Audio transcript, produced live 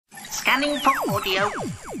Scanning for audio.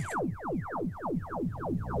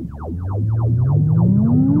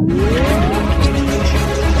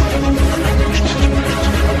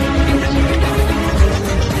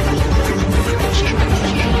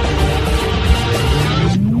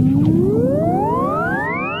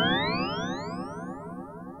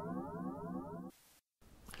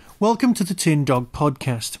 Welcome to the Tin Dog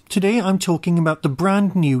Podcast. Today I'm talking about the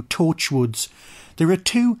brand new Torchwoods. There are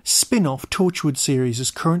 2 spin-off Torchwood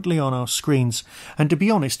series currently on our screens, and to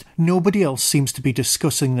be honest, nobody else seems to be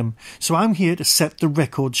discussing them, so I'm here to set the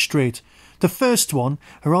record straight. The first one,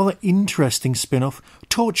 a rather interesting spin-off,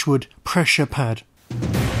 Torchwood Pressure Pad.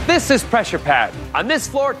 This is Pressure Pad. On this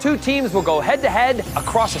floor, 2 teams will go head-to-head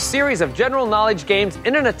across a series of general knowledge games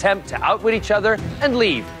in an attempt to outwit each other and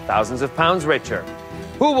leave thousands of pounds richer.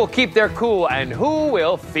 Who will keep their cool and who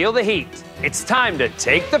will feel the heat? It's time to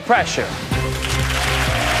take the pressure.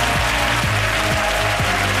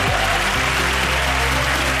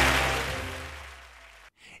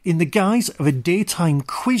 In the guise of a daytime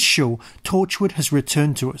quiz show, Torchwood has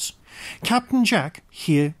returned to us. Captain Jack,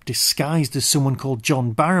 here disguised as someone called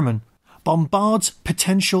John Barrowman, bombards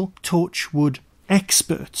potential Torchwood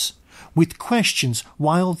experts with questions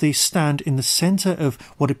while they stand in the centre of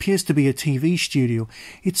what appears to be a TV studio.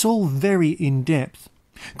 It's all very in-depth.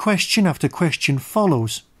 Question after question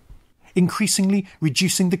follows, increasingly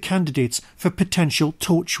reducing the candidates for potential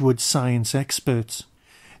Torchwood science experts.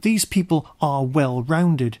 These people are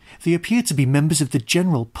well-rounded. They appear to be members of the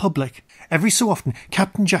general public. Every so often,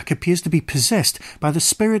 Captain Jack appears to be possessed by the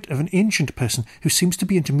spirit of an ancient person who seems to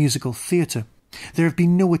be into musical theatre. There have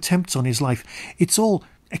been no attempts on his life. It's all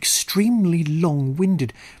extremely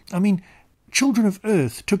long-winded. I mean, Children of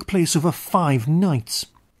Earth took place over 5 nights.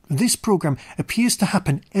 This programme appears to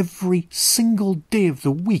happen every single day of the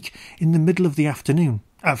week in the middle of the afternoon.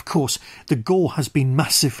 Of course, the gore has been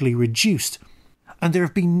massively reduced, and there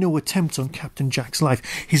have been no attempts on Captain Jack's life.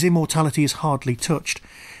 His immortality is hardly touched.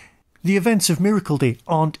 The events of Miracle Day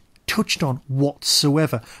aren't touched on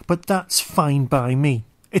whatsoever, but that's fine by me.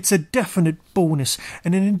 It's a definite bonus,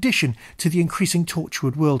 and in addition to the increasing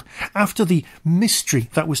Torchwood world, after the mystery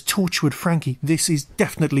that was Torchwood Frankie, this is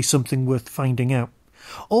definitely something worth finding out.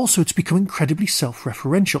 Also, it's become incredibly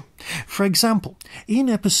self-referential. For example, in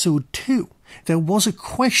episode 2, there was a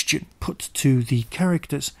question put to the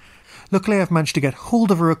characters. Luckily, I've managed to get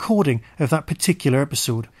hold of a recording of that particular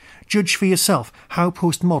episode. Judge for yourself how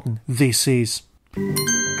postmodern this is.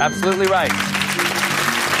 Absolutely right.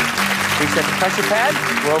 Reset the pressure pad.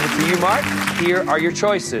 We're over to you, Mark. Here are your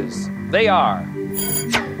choices. They are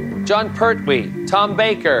John Pertwee, Tom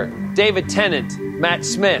Baker, David Tennant, Matt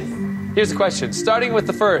Smith. Here's the question. Starting with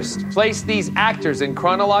the first, place these actors in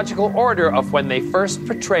chronological order of when they first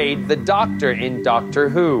portrayed the Doctor in Doctor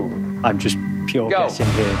Who. I'm just pure guessing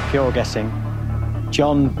here. Pure guessing.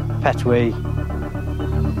 John Pertwee,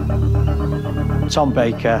 Tom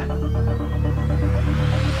Baker,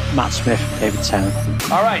 Matt Smith, David Tennant.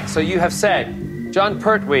 All right, so you have said John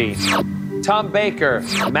Pertwee, Tom Baker,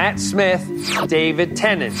 Matt Smith, David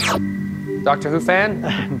Tennant. Doctor Who fan?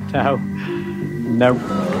 No.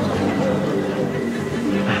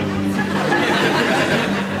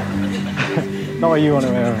 Not what you want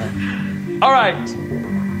to hear. All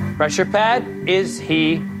right. Pressure pad, is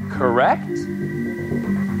he correct?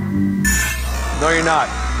 No, you're not.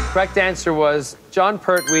 Correct answer was John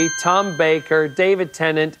Pertwee, Tom Baker, David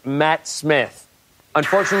Tennant, Matt Smith.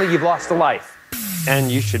 Unfortunately, you've lost a life,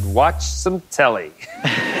 and you should watch some telly.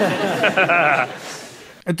 At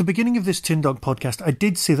the beginning of this Tin Dog podcast, I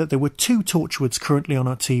did say that there were 2 Torchwoods currently on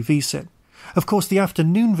our TV set. Of course, the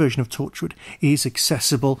afternoon version of Torchwood is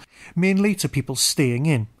accessible mainly to people staying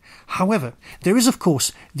in. However, there is, of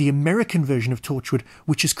course, the American version of Torchwood,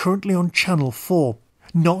 which is currently on Channel 4,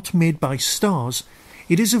 not made by Stars.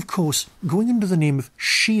 It is, of course, going under the name of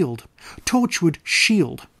S.H.I.E.L.D. Torchwood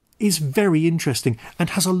S.H.I.E.L.D. is very interesting and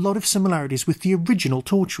has a lot of similarities with the original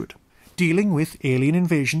Torchwood, dealing with alien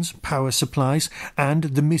invasions, power supplies, and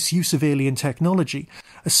the misuse of alien technology.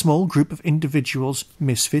 A small group of individuals,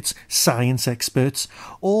 misfits, science experts,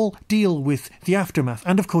 all deal with the aftermath,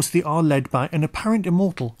 and of course they are led by an apparent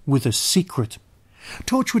immortal with a secret.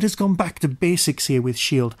 Torchwood has gone back to basics here with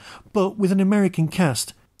S.H.I.E.L.D., but with an American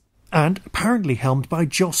cast, and apparently helmed by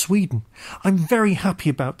Joss Whedon. I'm very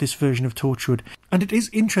happy about this version of Torchwood, and it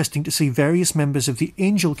is interesting to see various members of the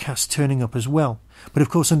Angel cast turning up as well. But of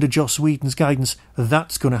course, under Joss Whedon's guidance,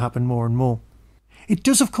 that's going to happen more and more. It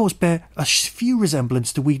does, of course, bear a few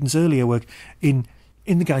resemblance to Whedon's earlier work in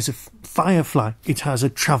the guise of Firefly. It has a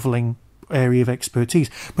travelling area of expertise,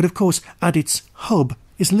 but of course, at its hub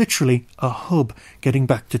is literally a hub getting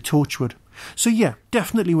back to Torchwood. So yeah,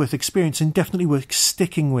 definitely worth experiencing, definitely worth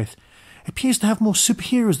sticking with. It appears to have more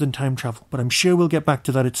superheroes than time travel, but I'm sure we'll get back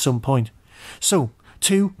to that at some point. So,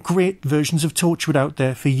 2 great versions of Torchwood out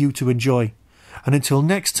there for you to enjoy. And until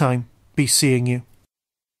next time, be seeing you.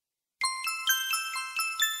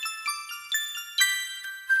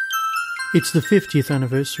 It's the 50th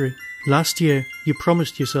anniversary. Last year, you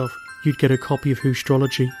promised yourself you'd get a copy of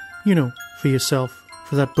Whostrology. You know, for yourself,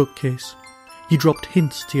 for that bookcase. You dropped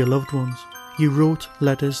hints to your loved ones. You wrote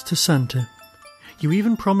letters to Santa. You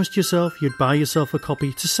even promised yourself you'd buy yourself a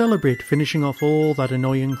copy to celebrate finishing off all that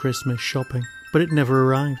annoying Christmas shopping. But it never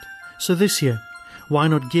arrived. So this year, why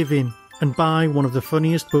not give in and buy one of the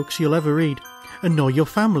funniest books you'll ever read? Annoy your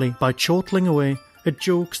family by chortling away at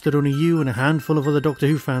jokes that only you and a handful of other Doctor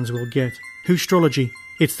Who fans will get. Whostrology,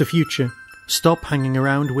 it's the future. Stop hanging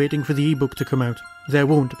around waiting for the ebook to come out. There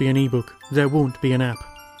won't be an ebook. There won't be an app.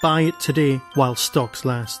 Buy it today while stocks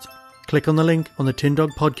last. Click on the link on the Tin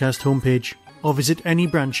Dog Podcast homepage or visit any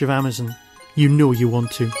branch of Amazon. You know you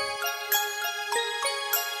want to.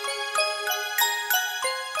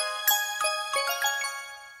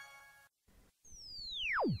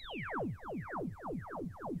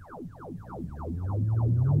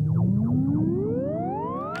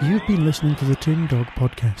 You've been listening to the Tin Dog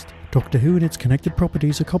Podcast. Doctor Who and its connected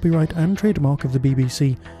properties are copyright and trademark of the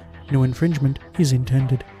BBC. No infringement is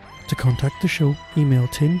intended. To contact the show, email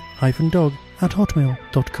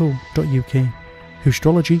tin-dog@hotmail.co.uk.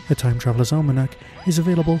 Whostrology, a Time Traveller's Almanac, is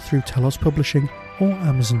available through Telos Publishing or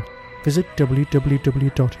Amazon. Visit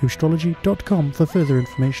www.whostrology.com for further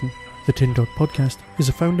information. The Tin Dog Podcast is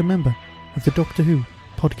a founder member of the Doctor Who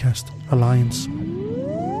Podcast Alliance.